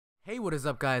Hey, what is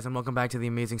up guys, and welcome back to the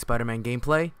Amazing Spider-Man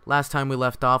gameplay. Last time we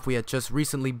left off, we had just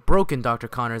recently broken Dr.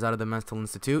 Connors out of the mental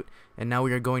institute, and now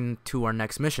we are going to our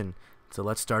next mission. So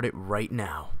let's start it right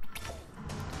now.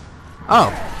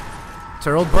 Oh, it's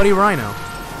our old buddy Rhino.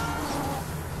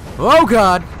 Oh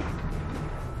god!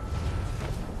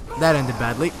 That ended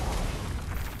badly.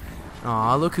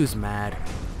 Aw, look who's mad.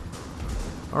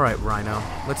 Alright, Rhino,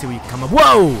 let's see what you can come up.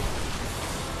 Whoa!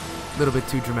 A little bit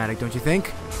too dramatic, don't you think?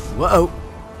 Whoa!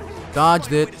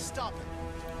 Dodged it.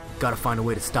 Gotta find a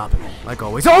way to stop him, like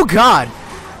always. Oh god!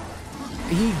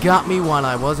 He got me while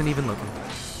I wasn't even looking.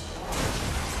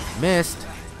 Missed.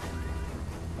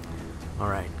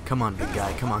 Alright, come on, big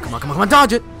guy. Come on, come on, come on, come on,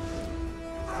 dodge it!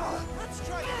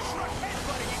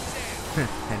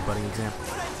 Headbutting exam.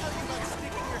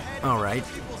 Alright.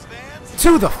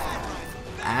 To the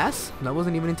ass? That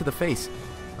wasn't even into the face.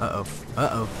 Uh-oh.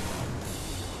 Uh-oh.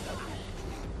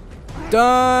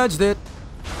 Dodged it!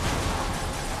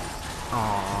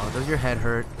 Aw, does your head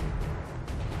hurt?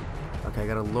 Okay, I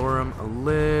gotta lure him a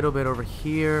little bit over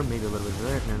here, maybe a little bit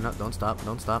there. No, no, don't stop,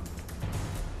 don't stop.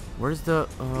 Where's the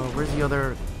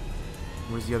other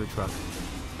truck?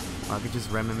 I could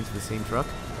just ram him into the same truck.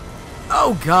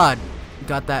 Oh god!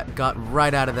 Got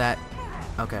right out of that.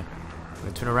 Okay. I'm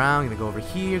gonna turn around, gonna go over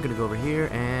here,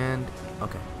 and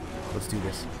okay. Let's do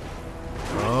this.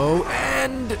 Oh,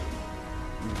 and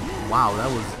wow,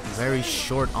 that was very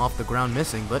short off the ground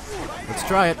missing, but let's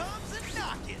try it.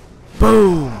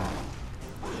 Boom!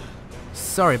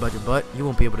 Sorry about your butt. You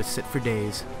won't be able to sit for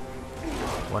days.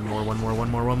 One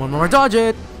more. Dodge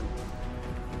it!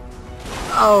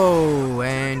 Oh,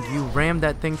 and you rammed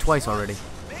that thing twice already.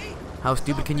 How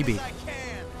stupid can you be?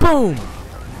 Boom!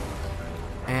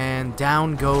 And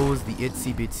down goes the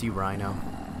itsy bitsy Rhino.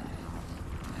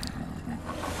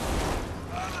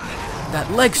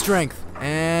 That leg strength!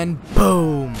 And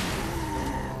boom!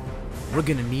 We're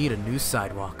gonna need a new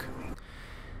sidewalk.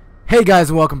 Hey guys,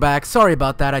 and welcome back. Sorry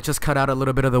about that. I just cut out a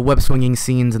little bit of the web swinging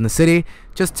scenes in the city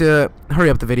just to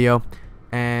hurry up the video.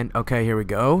 And okay, here we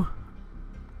go.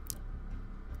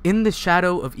 In the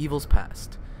shadow of evil's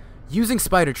past. Using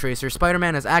Spider Tracer,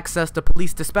 Spider-Man has accessed a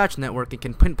police dispatch network and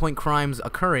can pinpoint crimes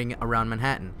occurring around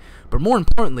Manhattan. But more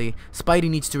importantly, Spidey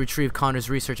needs to retrieve Connor's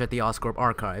research at the Oscorp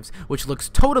Archives, which looks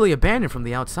totally abandoned from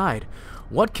the outside.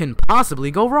 What can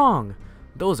possibly go wrong?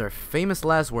 Those are famous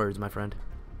last words, my friend.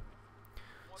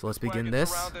 So let's begin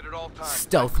this.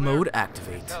 Stealth mode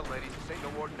activate. Dr.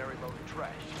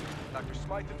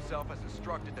 Smythe himself has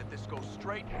instructed that this goes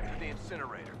straight to the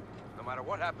incinerator, no matter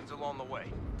what happens along the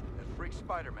way. That freak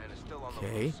Spider-Man is still on the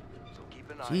loose, so keep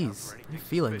an eye out for anything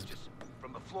suspicious,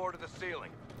 from the floor to the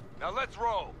ceiling. Now let's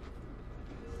roll.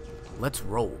 Let's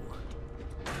roll.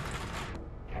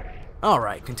 All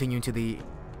right, continuing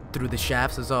through the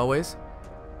shafts as always.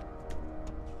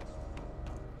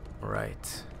 All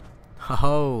right.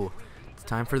 Ho-ho! It's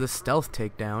time for the stealth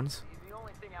takedowns.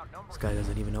 This guy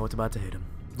doesn't even know what's about to hit him.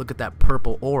 Look at that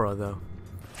purple aura, though.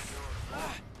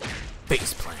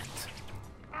 Face plant.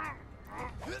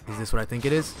 Is this what I think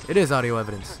it is? It is audio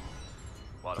evidence.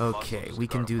 Okay, we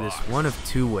can do this one of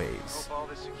two ways.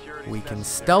 We can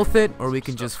stealth it, or we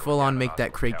can just full-on make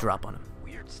that crate drop on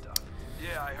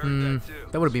him.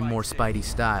 That would be more Spidey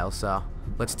style, so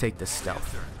let's take the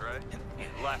stealth.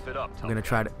 We're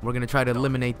gonna try to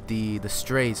eliminate the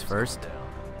strays first.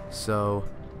 So,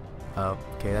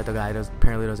 okay, that guy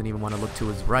apparently doesn't even want to look to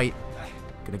his right.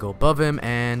 Gonna go above him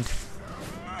and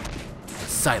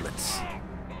silence.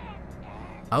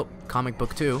 Oh, comic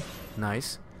book 2.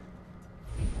 Nice.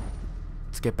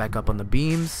 Let's get back up on the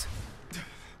beams.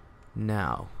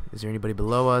 Now, is there anybody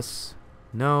below us?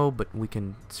 No, but we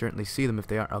can certainly see them if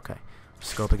they are. Okay.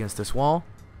 Just go up against this wall.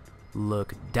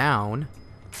 Look down.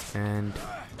 And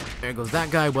there goes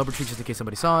that guy. Web retreat just in case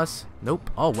somebody saw us. Nope.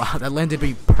 Oh, wow. That landed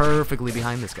me perfectly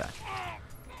behind this guy.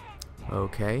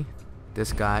 Okay.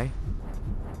 This guy.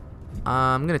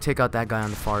 I'm going to take out that guy on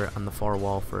the far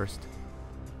wall first.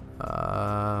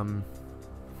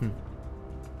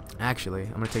 Actually,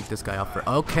 I'm going to take this guy off for...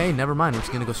 Okay, never mind. We're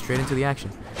just going to go straight into the action.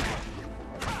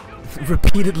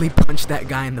 Repeatedly punch that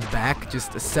guy in the back,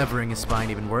 just severing his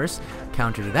spine even worse.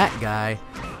 Counter to that guy.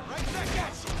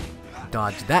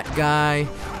 Dodge that guy.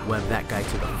 Web that guy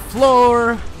to the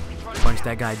floor. Punch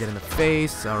that guy dead in the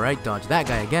face. Alright, dodge that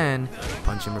guy again.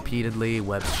 Punch him repeatedly.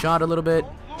 Web shot a little bit.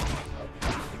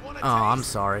 Oh, I'm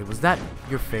sorry. Was that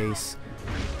your face?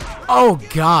 Oh,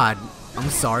 God. I'm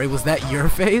sorry. Was that your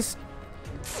face?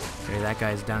 Okay, that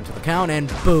guy's down to the count, and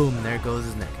boom, there goes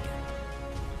his neck again.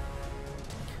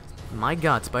 My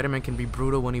God, Spider-Man can be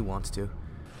brutal when he wants to.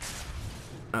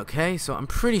 Okay, so I'm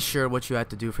pretty sure what you have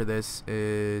to do for this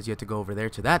is you have to go over there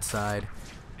to that side.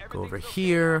 Go over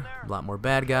here. A lot more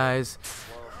bad guys.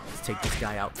 Let's take this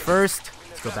guy out first.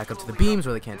 Let's go back up to the beams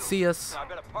where they can't see us.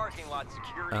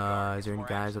 Is there any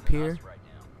guys up here?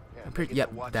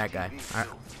 Yep, that guy.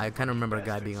 I kind of remember a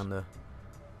guy being on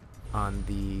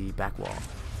the back wall.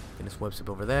 Can just web zip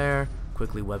over there.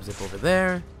 Quickly web zip over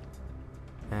there.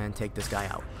 And take this guy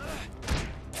out.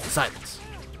 Silence.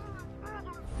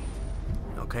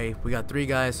 Okay, we got 3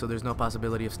 guys, so there's no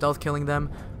possibility of stealth killing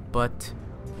them. But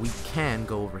we can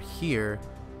go over here,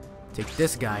 take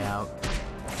this guy out,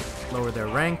 lower their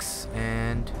ranks,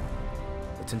 and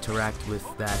let's interact with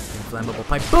that inflammable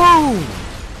pipe. Boom!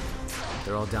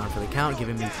 They're all down for the count,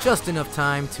 giving me just enough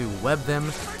time to web them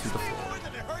to the floor.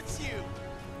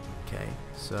 Okay,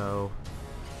 so...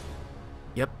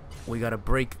 Yep, we gotta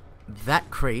break that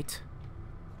crate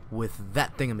with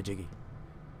that thingamajiggy.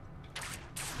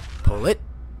 Pull it.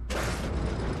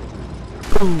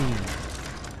 Boom!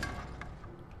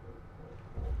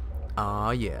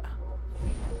 Aw, yeah.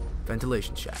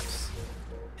 Ventilation shafts.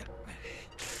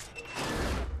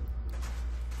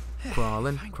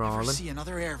 Crawling, crawling. See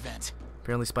another air vent.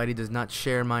 Apparently Spidey does not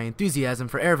share my enthusiasm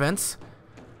for air vents.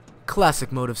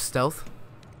 Classic mode of stealth.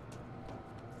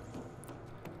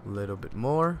 A little bit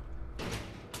more.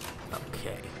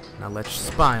 Okay. Now let's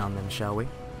spy on them, shall we?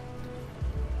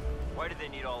 Why do they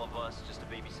need all of us just to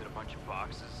babysit a bunch of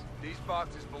boxes? These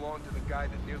boxes belong to the guy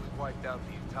that nearly wiped out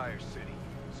the entire city.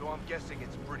 So I'm guessing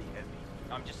it's pretty heavy.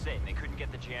 I'm just saying, they couldn't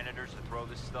get the janitors to throw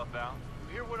this stuff out?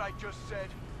 You hear what I just said?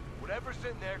 Whatever's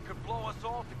in there could blow us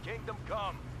all to Kingdom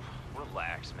Come.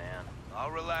 Relax, man.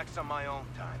 I'll relax on my own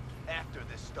time, after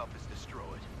this stuff is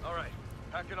destroyed. Alright,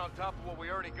 pack it on top of what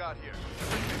we already got here.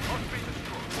 Everything must be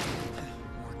destroyed.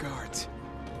 More guards.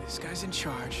 This guy's in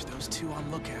charge, those 2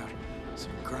 on lookout.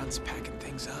 Some grunts packing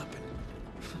things up, and...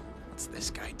 what's this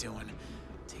guy doing?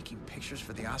 Taking pictures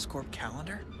for the Oscorp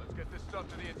calendar? Let's get this stuff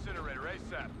to the incinerator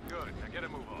ASAP. Good, now get a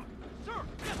move on. Sir!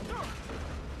 Yes, sir!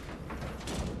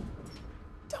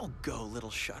 Don't go, little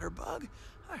shutterbug.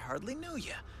 I hardly knew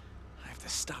you. I have to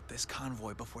stop this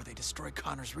convoy before they destroy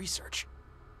Connor's research.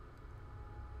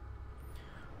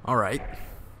 Alright.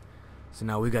 So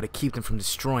now we've got to keep them from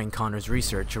destroying Connor's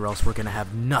research, or else we're going to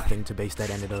have nothing to base that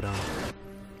antidote on.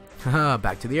 Haha,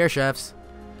 back to the air shafts.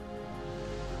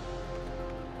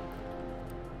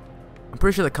 I'm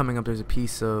pretty sure that coming up there's a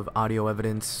piece of audio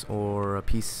evidence or a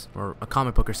piece or a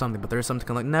comic book or something, but there's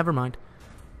something like, never mind.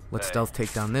 Let's stealth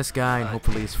take down this guy, and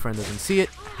hopefully his friend doesn't see it.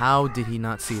 How did he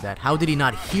not see that? How did he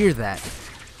not hear that?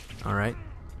 Alright.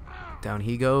 Down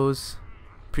he goes.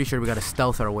 Pretty sure we gotta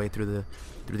stealth our way through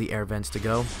the air vents to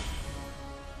go.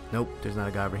 Nope, there's not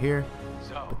a guy over here.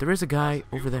 But there is a guy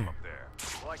over there.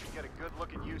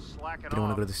 Didn't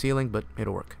want to go to the ceiling, but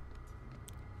it'll work.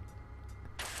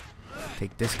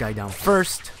 Take this guy down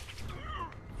first.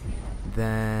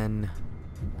 Then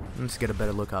let's get a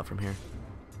better look out from here.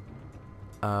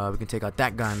 We can take out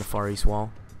that guy on the far east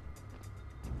wall.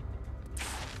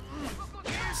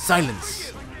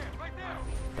 Silence!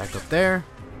 Back up there.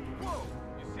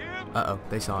 Uh-oh,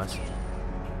 they saw us.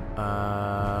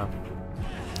 Ow!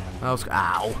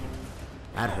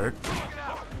 That hurt.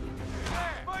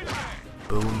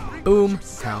 Boom, boom.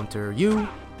 Counter you.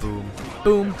 Boom,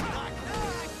 boom.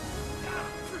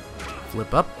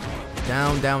 Flip up.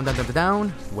 Down, down, down, down,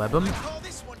 down. Web him.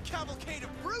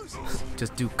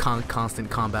 Just do constant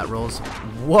combat rolls.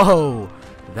 Whoa!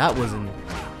 That was a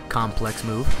complex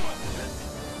move.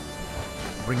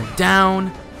 Bring him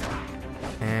down.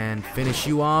 And finish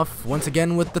you off once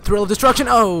again with the thrill of destruction.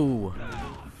 Oh!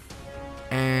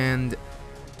 And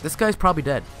this guy's probably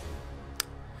dead.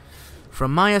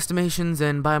 From my estimations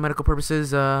and biomedical purposes,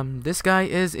 this guy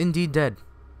is indeed dead.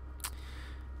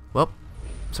 Well,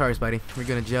 sorry, Spidey. We're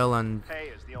going to jail on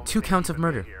 2 counts of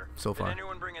murder so far.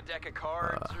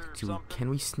 Can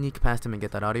we sneak past him and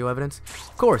get that audio evidence?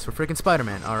 Of course, we're freaking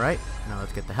Spider-Man. Alright, now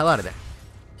let's get the hell out of there.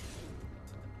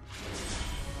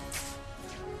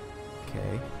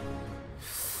 Okay.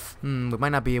 We might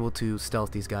not be able to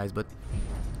stealth these guys, but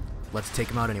let's take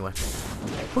them out anyway.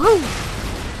 Woohoo!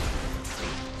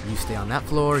 You stay on that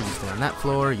floor, you stay on that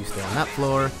floor, you stay on that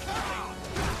floor.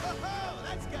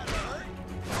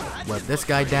 Web this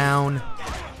guy down.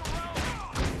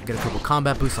 Get a couple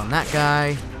combat boosts on that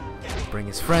guy. Bring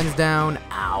his friends down.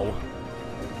 Ow.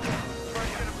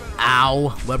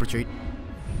 Ow. Web retreat.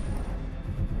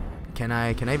 Can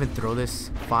I even throw this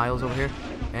files over here?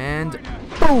 And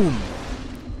boom!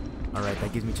 Alright,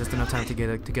 that gives me just enough time to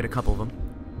get a couple of them.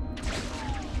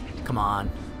 Come on.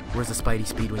 Where's the Spidey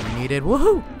speed when you need it?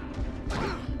 Woohoo!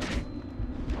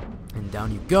 And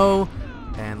down you go.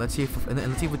 And let's see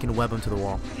if we can web him to the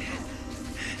wall.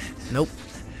 Nope.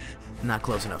 Not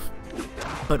close enough.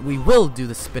 But we will do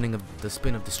the spin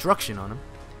of destruction on him.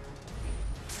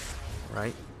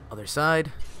 Right, other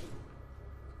side.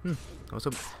 I was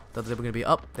hoping, thought they were gonna be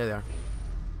up. There they are.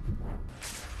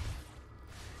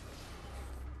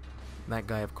 That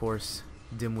guy, of course,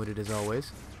 dim-witted as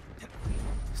always.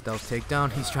 Stealth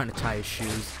takedown. He's trying to tie his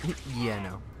shoes. Yeah,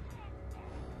 no.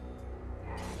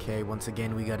 Okay, once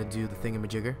again, we gotta do the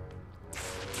thingamajigger.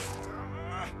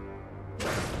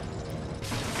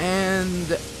 And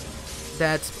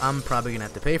that's... I'm probably gonna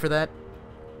have to pay for that.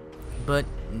 But,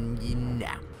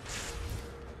 nah.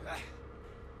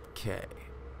 Okay.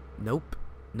 Nope.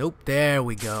 Nope. There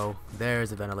we go. There's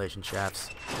the ventilation shafts.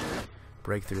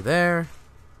 Breakthrough there.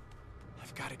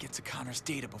 I've got to get to Connor's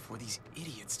data before these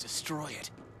idiots destroy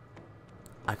it.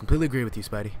 I completely agree with you,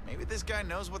 Spidey. Maybe this guy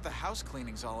knows what the house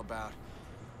cleaning's all about.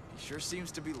 He sure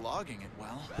seems to be logging it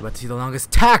well. We're about to see the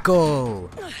longest tackle!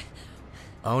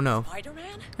 Oh no.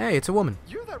 Spider-Man? Hey, it's a woman.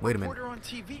 You're that Wait a minute. reporter on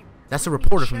TV. That's a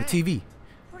reporter from the TV.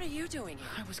 What are you doing here?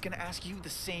 I was gonna ask you the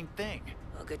same thing.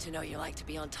 Well, good to know you like to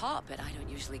be on top, but I don't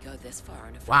usually go this far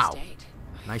on a first Wow. date.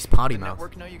 Nice potty The mouth.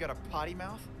 network know you got a potty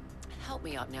mouth? Help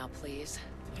me up now, please.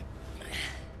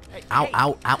 Hey, Ow, hey,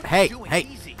 ow, ow. what are Hey, you doing? hey,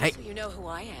 Easy. hey. So you know who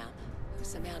I am.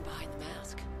 Who's the man behind the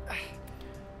mask?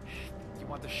 You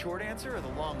want the short answer or the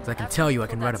long As one? I can tell you, I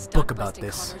can write a book about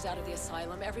this. Connors out of the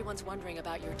asylum. Everyone's wondering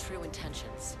about your true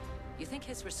intentions. You think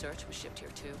his research was shipped here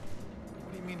too?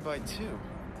 What do you mean by two?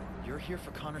 You're here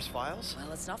for Connor's files?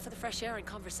 Well, it's not for the fresh air and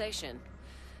conversation.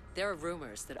 There are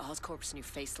rumors that Oscorp's new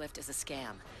facelift is a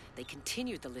scam. They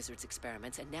continued the lizard's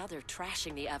experiments, and now they're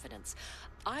trashing the evidence.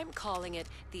 I'm calling it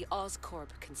the Oscorp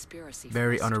conspiracy.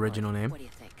 Very unoriginal name. What do you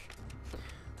think?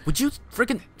 Would you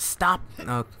freaking stop?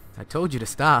 Oh, I told you to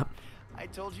stop. I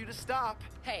told you to stop.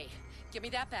 Hey, give me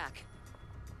that back.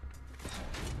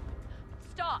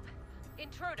 Stop!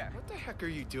 Intruder! What the heck are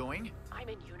you doing? I'm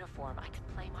in uniform. I can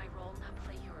play my role, not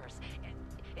play yours.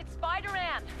 It's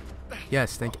Spider-Man!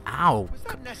 Yes, thank. Ow. Was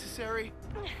that necessary?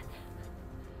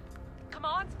 Come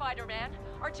on, Spider-Man.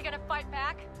 Aren't you gonna fight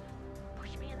back?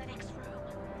 Push me in the next room.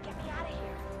 Get me out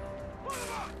of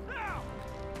here.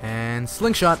 And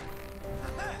slingshot.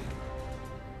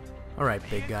 Alright,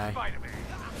 big guy.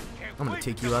 I'm gonna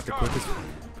take you out the quickest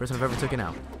person I've ever taken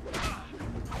out.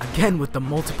 Again with the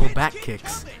multiple back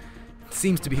kicks.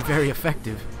 Seems to be very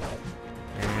effective.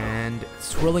 And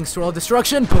swirling swirl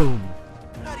destruction. Boom.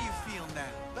 How do you feel now?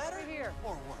 Better Here.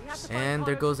 or worse? And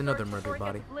there goes another murdered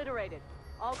body. Obliterated.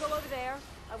 I'll go over there.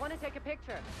 I want to take a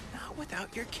picture. Not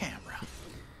without your camera.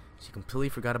 She completely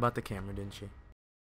forgot about the camera, didn't she?